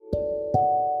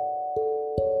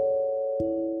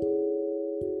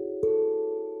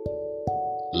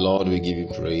Lord, we give you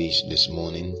praise this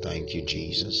morning. Thank you,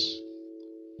 Jesus.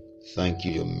 Thank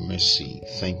you for your mercy.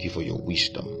 Thank you for your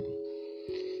wisdom.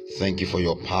 Thank you for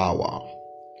your power.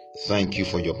 Thank you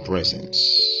for your presence.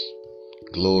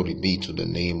 Glory be to the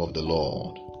name of the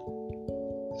Lord.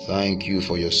 Thank you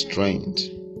for your strength.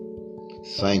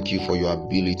 Thank you for your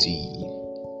ability.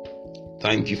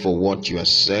 Thank you for what you are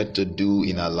set to do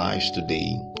in our lives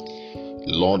today.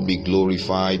 Lord, be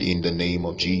glorified in the name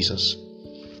of Jesus.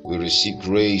 We receive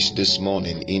grace this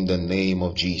morning in the name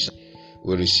of Jesus.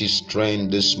 We receive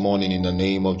strength this morning in the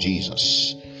name of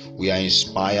Jesus. We are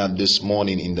inspired this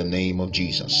morning in the name of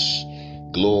Jesus.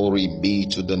 Glory be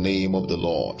to the name of the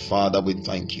Lord. Father, we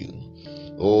thank you.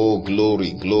 Oh,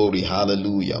 glory, glory,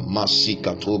 hallelujah.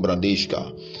 Masika tobra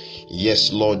deshka.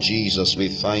 Yes, Lord Jesus, we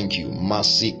thank you.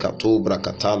 Masika tobra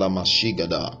katala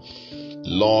mashigada.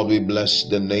 Lord, we bless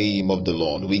the name of the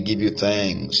Lord. We give you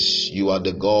thanks. You are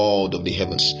the God of the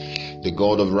heavens, the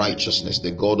God of righteousness,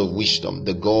 the God of wisdom,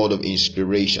 the God of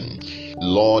inspiration.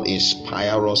 Lord,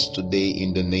 inspire us today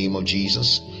in the name of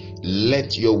Jesus.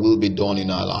 Let your will be done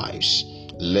in our lives.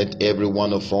 Let every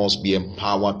one of us be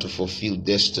empowered to fulfill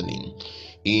destiny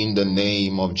in the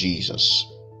name of Jesus.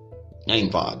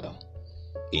 And Father,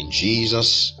 in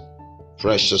Jesus'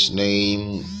 precious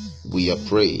name we have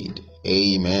prayed.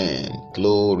 Amen.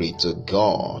 Glory to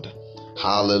God.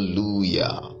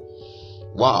 Hallelujah.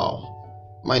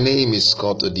 Wow. My name is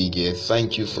Scott Odige.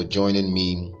 Thank you for joining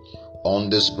me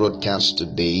on this broadcast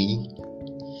today.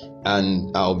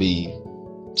 And I'll be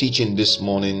teaching this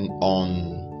morning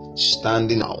on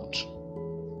standing out.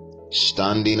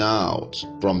 Standing out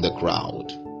from the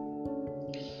crowd.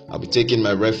 I'll be taking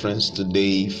my reference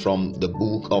today from the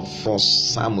book of 1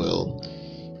 Samuel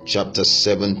chapter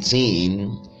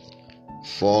 17.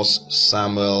 1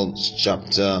 Samuel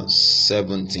chapter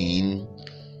 17,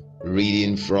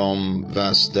 reading from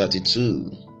verse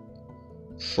 32.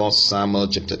 1 Samuel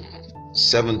chapter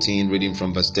 17, reading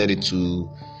from verse 32.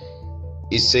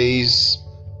 It says,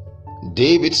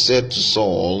 David said to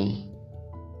Saul,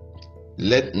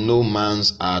 "Let no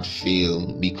man's heart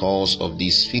fail because of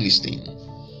this Philistine.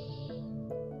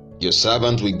 Your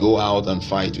servant will go out and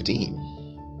fight with him."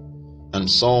 And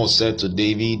Saul said to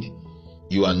David,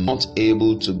 "You are not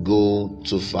able to go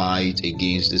to fight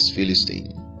against this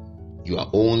Philistine. You are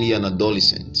only an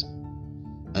adolescent,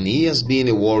 and he has been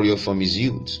a warrior from his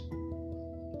youth."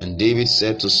 And David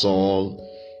said to Saul,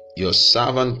 "Your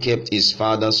servant kept his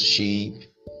father's sheep,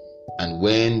 and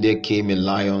when there came a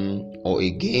lion or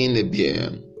again a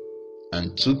bear,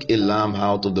 and took a lamb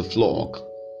out of the flock,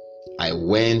 I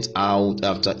went out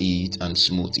after it and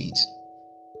smote it,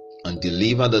 and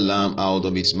delivered the lamb out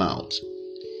of its mouth.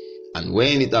 And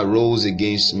when it arose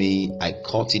against me, I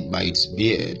caught it by its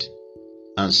beard,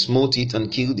 and smote it and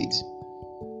killed it.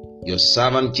 Your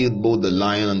servant killed both the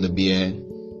lion and the bear,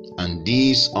 and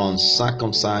this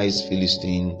uncircumcised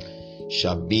Philistine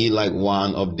shall be like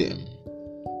one of them,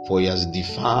 for he has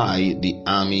defied the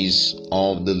armies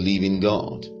of the living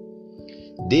God."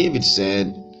 David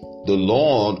said, "The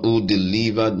Lord who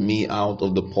delivered me out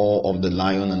of the paw of the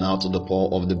lion and out of the paw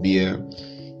of the bear,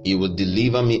 he will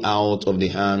deliver me out of the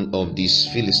hand of this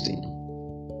Philistine."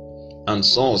 And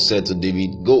Saul said to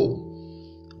David, "Go,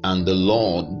 and the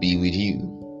Lord be with you."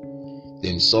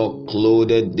 Then Saul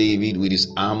clothed David with his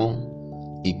armor.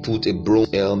 He put a bronze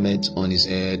helmet on his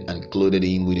head and clothed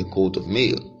him with a coat of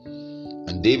mail.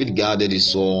 And David guarded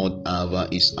his sword over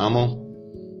his armor.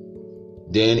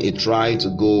 Then he tried to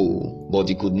go, but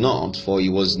he could not, for he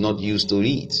was not used to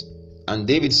it. And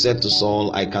David said to Saul,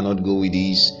 "I cannot go with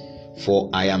these, for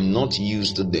I am not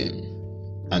used to them."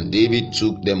 And David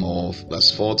took them off.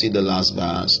 Verse 40, the last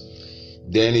verse.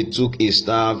 Then he took a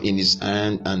staff in his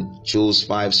hand and chose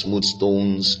 5 smooth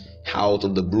stones out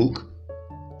of the brook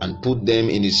and put them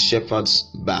in his shepherd's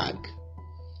bag.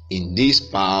 In his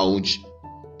pouch,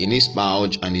 and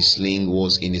his sling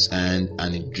was in his hand,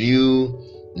 and he drew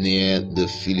near the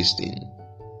Philistine.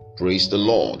 Praise the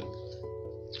Lord.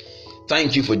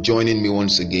 Thank you for joining me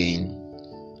once again.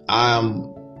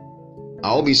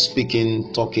 I'll be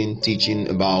speaking, talking, teaching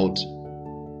about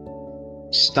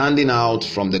standing out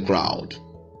from the crowd.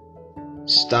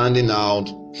 Standing out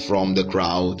from the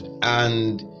crowd,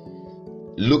 and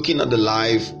looking at the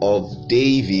life of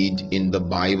David in the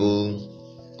Bible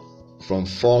from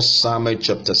 1 Samuel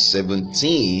chapter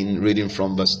 17, reading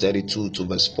from verse 32 to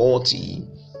verse 40.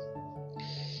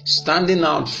 Standing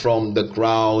out from the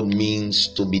crowd means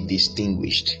to be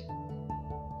distinguished.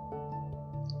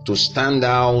 To stand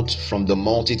out from the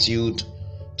multitude,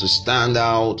 to stand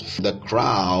out from the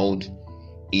crowd,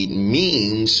 it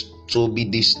means to be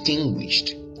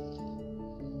distinguished.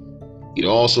 It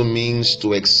also means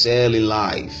to excel in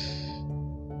life.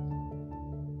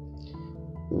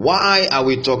 Why are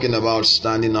we talking about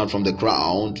standing out from the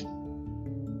crowd?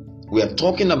 We are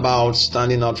talking about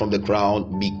standing out from the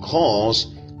crowd because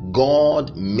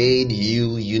God made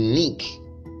you unique.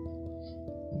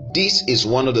 This is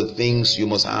one of the things you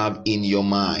must have in your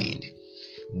mind.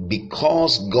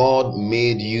 Because God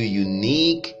made you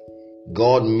unique,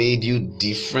 God made you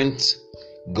different,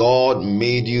 God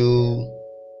made you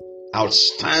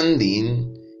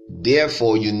outstanding,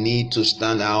 therefore you need to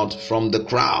stand out from the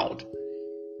crowd.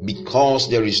 Because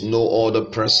there is no other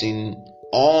person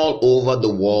all over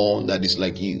the world that is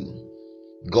like you.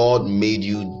 God made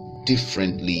you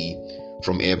differently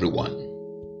from everyone.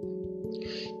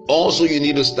 Also, you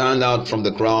need to stand out from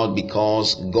the crowd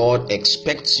because God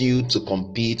expects you to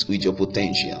compete with your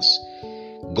potentials.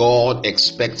 God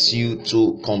expects you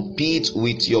to compete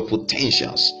with your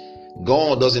potentials.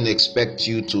 God doesn't expect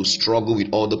you to struggle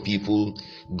with other people.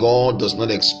 God does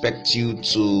not expect you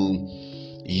to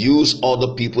use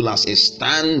other people as a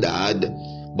standard,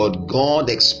 but God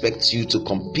expects you to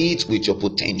compete with your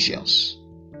potentials.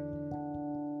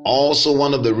 Also,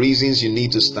 one of the reasons you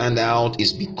need to stand out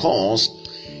is because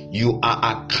you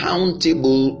are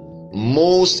accountable,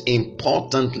 most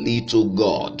importantly, to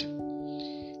God.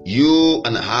 You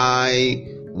and I,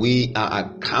 we are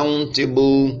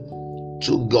accountable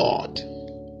to God.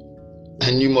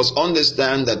 And you must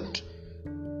understand that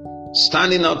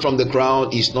standing out from the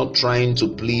crowd is not trying to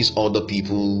please other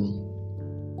people.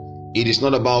 It is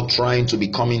not about trying to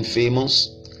becoming famous.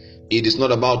 It is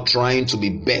not about trying to be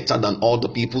better than other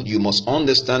people. You must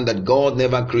understand that God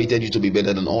never created you to be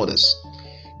better than others.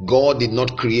 God did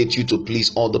not create you to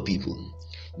please other people.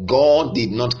 God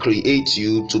did not create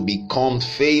you to become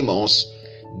famous.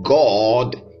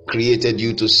 God created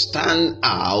you to stand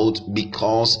out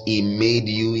because He made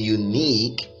you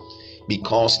unique,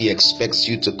 because He expects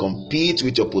you to compete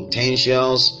with your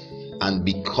potentials, and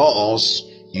because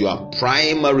you are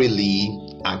primarily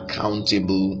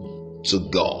accountable to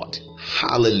God.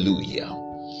 Hallelujah.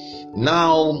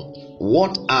 Now,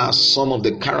 what are some of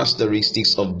the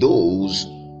characteristics of those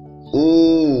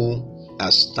who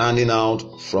are standing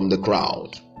out from the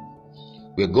crowd?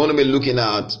 We're going to be looking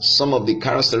at some of the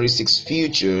characteristics,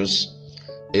 features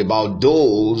about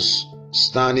those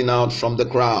standing out from the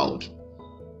crowd.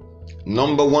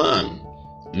 Number one,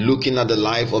 looking at the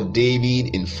life of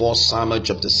David in 1 Samuel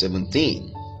chapter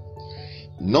 17.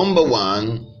 Number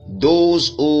one,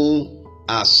 those who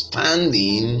are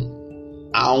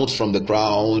standing out from the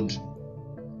crowd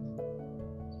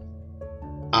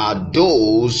are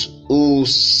those who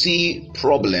see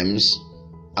problems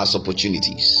as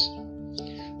opportunities.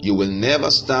 You will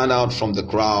never stand out from the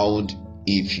crowd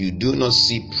if you do not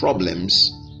see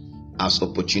problems as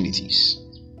opportunities.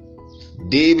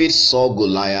 David saw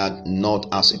Goliath not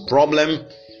as a problem,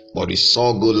 but he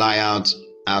saw Goliath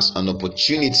as an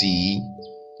opportunity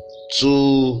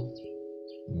to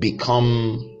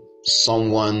become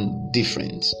someone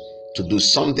different, to do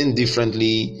something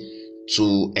differently,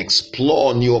 to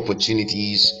explore new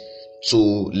opportunities, to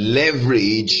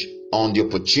leverage on the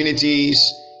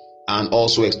opportunities, and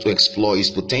also to explore his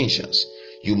potentials.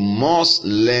 You must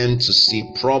learn to see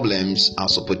problems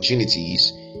as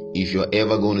opportunities if you're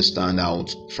ever going to stand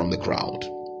out from the crowd.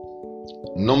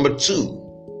 Number two,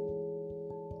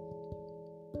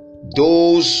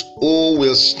 those who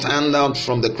will stand out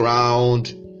from the crowd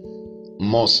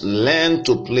must learn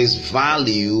to place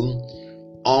value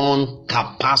on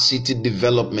capacity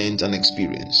development and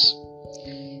experience.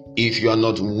 If you are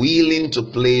not willing to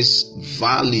place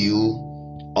value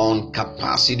on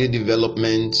capacity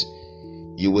development,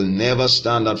 you will never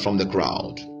stand out from the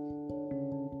crowd.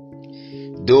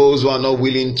 Those who are not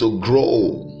willing to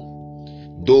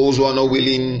grow, those who are not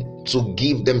willing to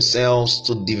give themselves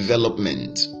to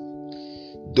development,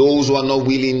 those who are not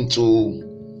willing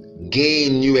to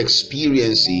gain new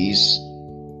experiences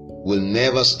will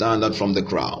never stand out from the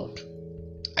crowd.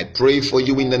 I pray for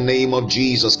you in the name of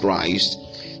Jesus Christ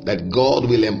that God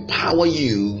will empower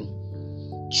you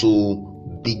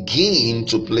to begin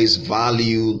to place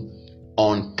value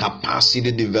on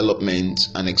capacity development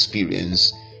and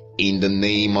experience in the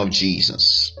name of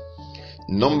Jesus.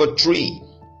 Number three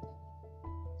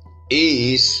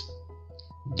is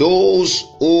those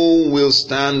who will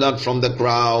stand out from the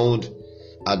crowd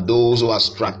are those who are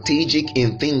strategic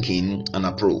in thinking and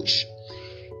approach.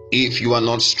 If you are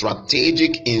not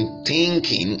strategic in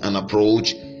thinking and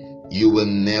approach, you will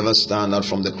never stand out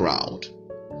from the crowd.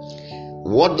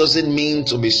 What does it mean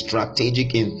to be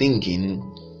strategic in thinking?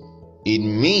 It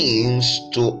means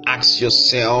to ask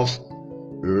yourself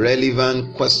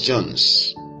relevant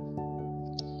questions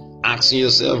asking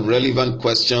yourself relevant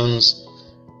questions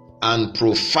and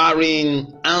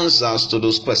profiling answers to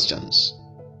those questions.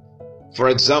 For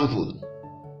example,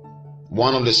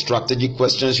 one of the strategic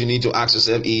questions you need to ask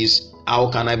yourself is,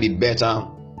 how can I be better?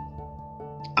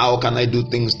 How can I do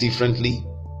things differently?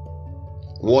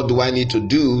 What do I need to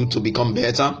do to become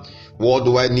better? What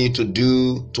do I need to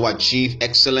do to achieve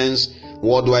excellence?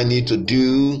 What do I need to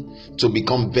do to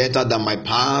become better than my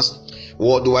past?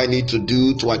 What do I need to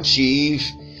do to achieve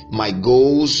my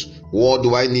goals? What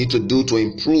do I need to do to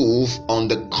improve on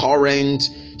the current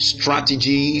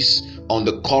strategies, on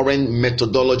the current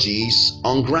methodologies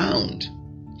on ground?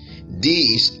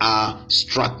 These are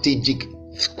strategic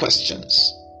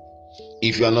questions.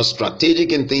 If you are not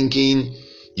strategic in thinking,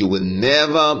 you will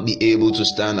never be able to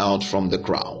stand out from the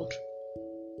crowd.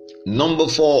 Number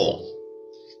 4,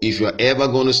 if you're ever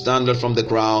going to stand out from the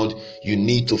crowd, you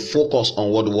need to focus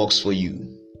on what works for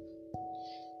you.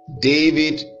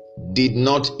 David did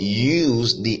not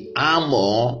use the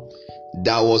armor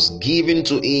that was given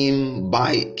to him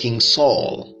by King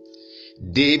Saul.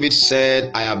 David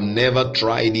said, I have never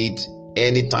tried it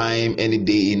any time, any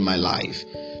day in my life.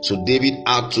 So David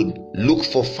had to look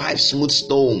for 5 smooth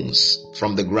stones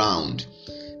from the ground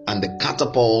and the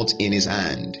catapult in his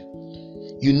hand.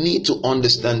 You need to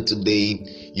understand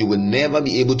today, you will never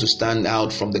be able to stand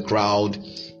out from the crowd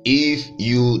if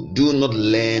you do not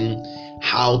learn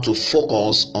how to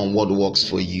focus on what works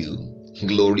for you.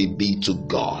 Glory be to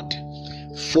God.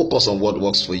 Focus on what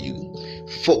works for you.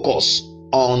 Focus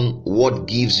on what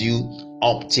gives you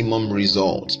optimum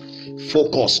results.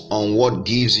 Focus on what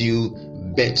gives you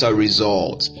better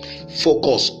results.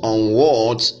 Focus on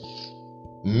what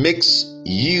makes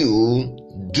you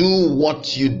do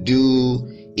what you do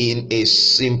in a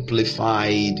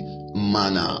simplified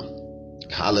manner.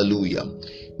 Hallelujah.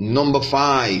 Number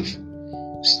 5,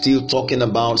 still talking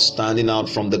about standing out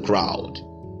from the crowd.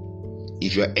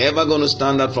 If you're ever going to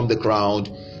stand out from the crowd,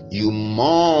 you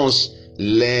must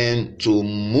learn to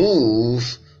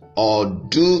move or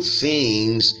do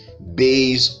things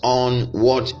based on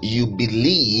what you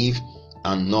believe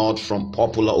and not from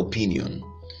popular opinion.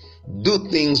 Do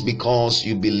things because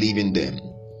you believe in them.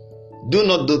 Do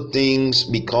not do things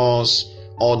because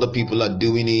other people are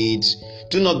doing it.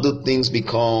 Do not do things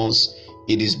because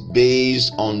it is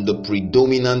based on the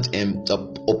predominant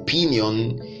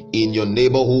opinion in your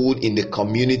neighborhood, in the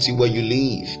community where you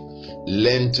live.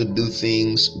 Learn to do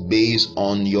things based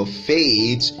on your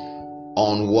faith,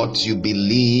 on what you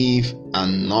believe,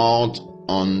 and not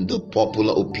on the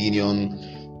popular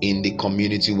opinion in the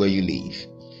community where you live.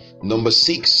 Number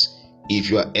 6, if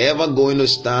you are ever going to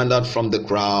stand out from the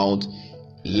crowd,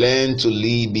 learn to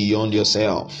live beyond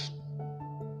yourself.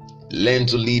 Learn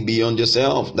to live beyond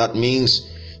yourself. That means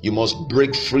you must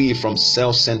break free from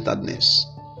self-centeredness.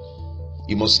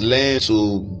 You must learn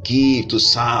to give, to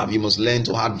serve. You must learn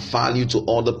to add value to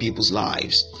other people's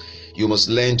lives. You must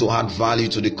learn to add value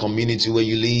to the community where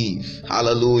you live.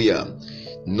 Hallelujah.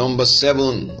 Number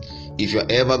 7, if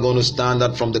you're ever going to stand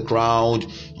out from the crowd,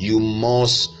 you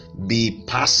must be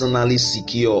personally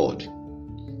secured.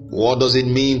 What does it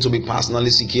mean to be personally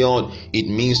secured? It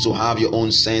means to have your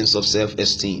own sense of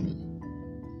self-esteem.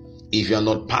 If you are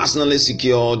not personally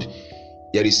secured,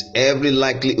 there is every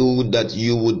likelihood that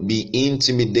you would be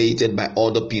intimidated by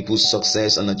other people's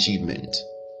success and achievement.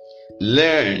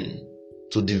 Learn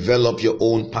to develop your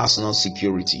own personal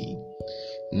security.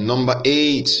 Number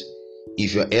 8,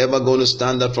 if you're ever going to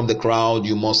stand out from the crowd,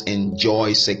 you must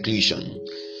enjoy seclusion.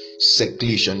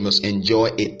 Seclusion, you must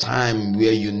enjoy a time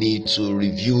where you need to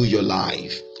review your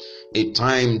life, a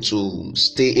time to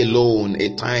stay alone,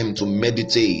 a time to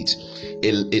meditate,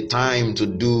 a time to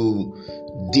do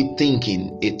deep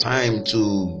thinking, a time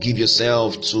to give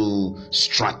yourself to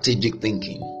strategic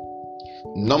thinking.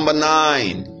 Number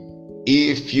 9,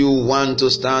 if you want to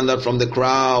stand out from the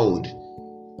crowd,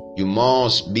 you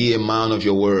must be a man of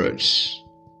your words.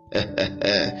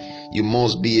 You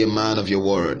must be a man of your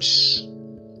words.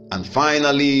 And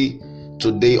finally,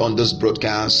 today on this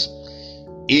broadcast,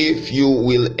 if you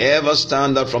will ever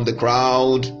stand out from the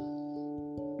crowd,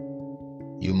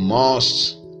 you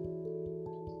must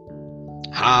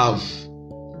have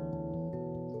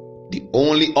the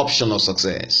only option of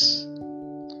success.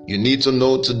 You need to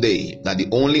know today that the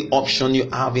only option you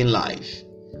have in life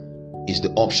is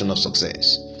the option of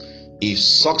success. If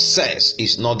success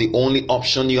is not the only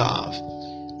option you have,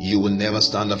 you will never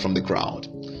stand out from the crowd.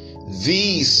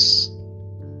 These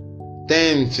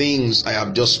 10 things I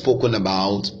have just spoken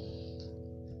about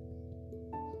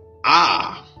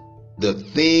are the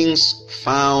things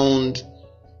found,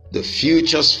 the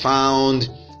futures found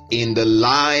in the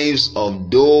lives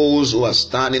of those who are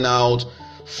standing out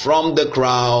from the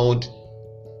crowd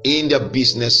in their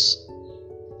business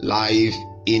life,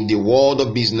 in the world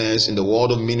of business, in the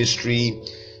world of ministry,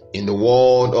 in the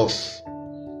world of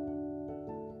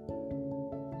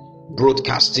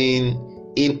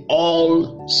broadcasting, in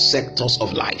all sectors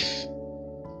of life.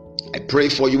 I pray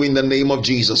for you in the name of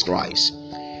Jesus Christ,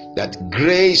 that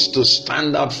grace to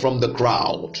stand out from the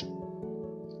crowd,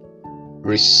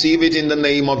 receive it in the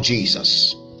name of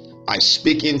Jesus. I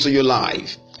speak into your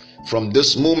life. From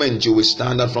this moment, you will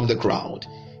stand out from the crowd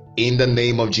in the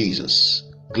name of Jesus.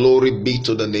 Glory be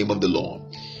to the name of the Lord.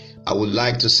 I would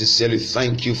like to sincerely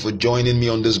thank you for joining me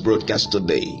on this broadcast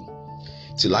today.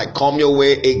 Till I come your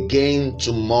way again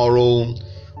tomorrow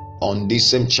on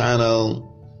this same channel,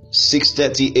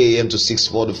 6:30 a.m. to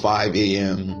 6:45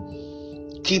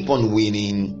 a.m. Keep on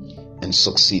winning and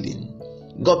succeeding.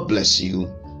 God bless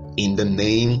you in the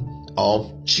name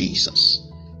of Jesus.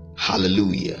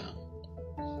 Hallelujah.